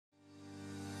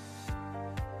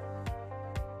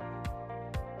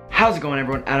How's it going,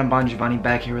 everyone? Adam Bongiovanni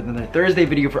back here with another Thursday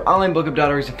video for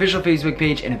OnlineBookClub.org's official Facebook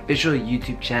page and official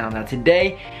YouTube channel. Now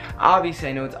today, obviously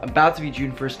I know it's about to be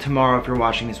June 1st tomorrow if you're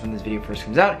watching this when this video first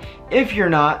comes out. If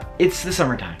you're not, it's the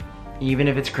summertime. Even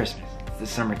if it's Christmas, it's the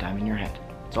summertime in your head.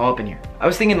 It's all up in here. I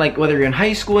was thinking, like, whether you're in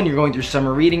high school and you're going through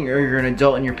summer reading or you're an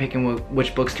adult and you're picking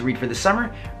which books to read for the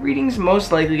summer, reading's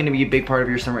most likely going to be a big part of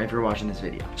your summer if you're watching this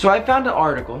video. So I found an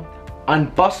article on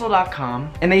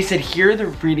bustle.com and they said here are the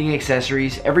reading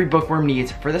accessories every bookworm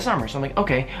needs for the summer. So I'm like,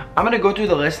 okay, I'm gonna go through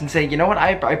the list and say, you know what, I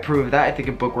approve of that. I think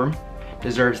a bookworm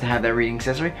deserves to have that reading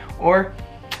accessory, or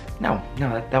no,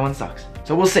 that one sucks.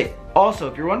 So we'll see.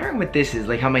 Also, if you're wondering what this is,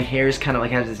 like how my hair is kind of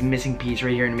like has this missing piece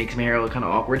right here and it makes my hair look kind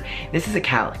of awkward, this is a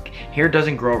cowlick. Hair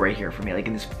doesn't grow right here for me, like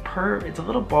in this it's a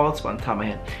little bald spot on top of my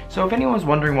head. So if anyone's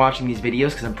wondering watching these videos,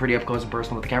 because I'm pretty up close and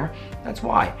personal with the camera, that's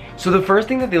why. So the first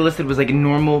thing that they listed was like a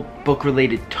normal book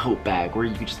related tote bag where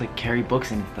you could just like carry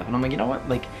books and stuff. And I'm like, you know what,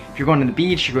 like if you're going to the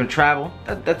beach, you're going to travel,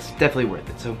 that's definitely worth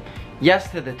it. So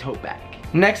yes to the tote bag.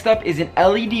 Next up is an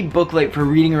LED booklight for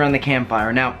reading around the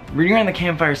campfire. Now, reading around the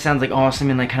campfire sounds like awesome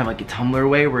in like kind of like a Tumblr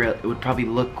way where it would probably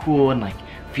look cool and like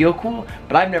feel cool,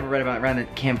 but I've never read about around the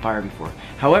campfire before.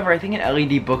 However, I think an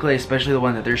LED booklight, especially the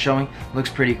one that they're showing, looks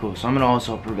pretty cool, so I'm gonna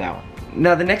also approve that one.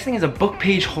 Now, the next thing is a book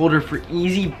page holder for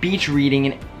easy beach reading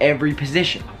in every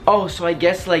position. Oh, so I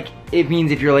guess like it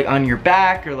means if you're like on your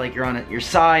back or like you're on your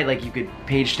side, like you could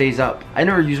page stays up. I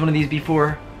never used one of these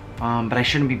before, but I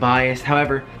shouldn't be biased.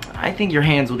 However, I think your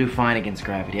hands will do fine against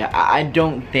gravity. I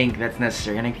don't think that's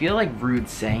necessary, and I feel like rude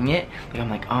saying it. Like I'm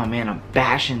like, oh man, I'm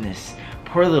bashing this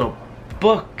poor little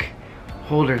book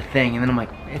holder thing, and then I'm like,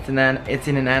 it's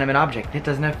an inanimate object. It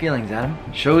doesn't have feelings, Adam.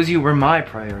 Shows you where my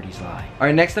priorities lie. All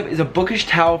right, next up is a bookish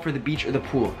towel for the beach or the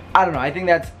pool. I don't know, I think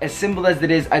that's as simple as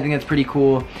it is. I think that's pretty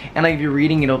cool. And like if you're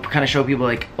reading, it'll kind of show people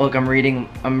like, look, I'm reading,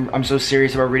 I'm so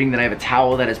serious about reading that I have a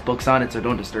towel that has books on it, so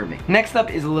don't disturb me. Next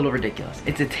up is a little ridiculous.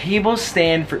 It's a table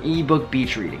stand for ebook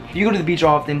beach reading. If you go to the beach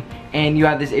often and you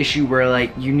have this issue where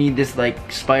like you need this like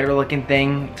spider looking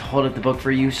thing to hold up the book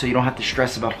for you so you don't have to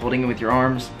stress about holding it with your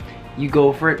arms, you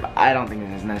go for it, but I don't think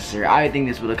this is necessary. I think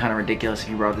this would look kind of ridiculous if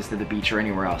you brought this to the beach or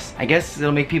anywhere else. I guess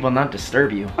it'll make people not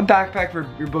disturb you. A backpack for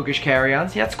your bookish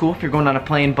carry-ons. Yeah, it's cool if you're going on a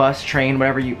plane, bus, train,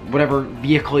 whatever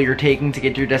vehicle you're taking to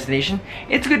get to your destination.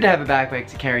 It's good to have a backpack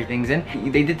to carry things in.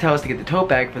 They did tell us to get the tote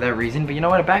bag for that reason, but you know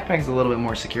what? A backpack is a little bit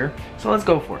more secure, so let's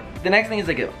go for it. The next thing is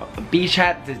like a beach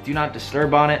hat that says do not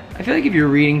disturb on it. I feel like if you're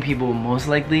reading, people will most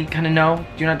likely kind of know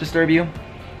do not disturb you.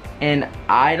 And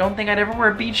I don't think I'd ever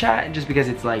wear a beach hat just because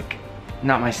it's like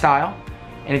not my style.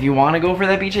 And if you want to go for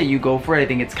that beach hat, you go for it. I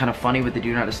think it's kind of funny with the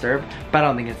do not disturb, but I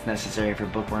don't think it's necessary for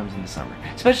bookworms in the summer.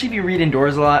 Especially if you read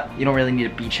indoors a lot, you don't really need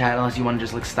a beach hat unless you want to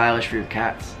just look stylish for your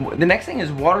cats. The next thing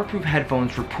is waterproof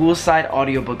headphones for poolside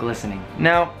audiobook listening.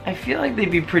 Now, I feel like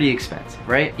they'd be pretty expensive,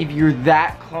 right? If you're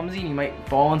that clumsy and you might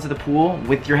fall into the pool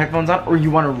with your headphones on, or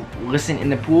you want to listen in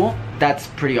the pool, that's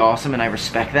pretty awesome and I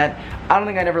respect that. I don't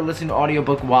think I'd ever listen to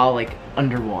audiobook while like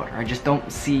underwater. I just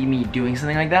don't see me doing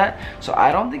something like that. So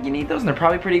I don't think you need those, and they're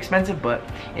probably pretty expensive, but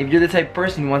if you're the type of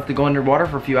person who wants to go underwater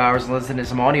for a few hours and listen to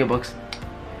some audiobooks,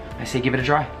 I say give it a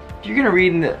try. If you're gonna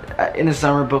read in the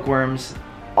summer, bookworms,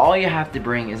 all you have to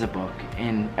bring is a book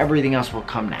and everything else will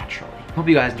come naturally. Hope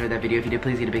you guys enjoyed that video. If you did,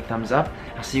 please give it a big thumbs up.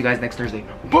 I'll see you guys next Thursday.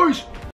 Peace!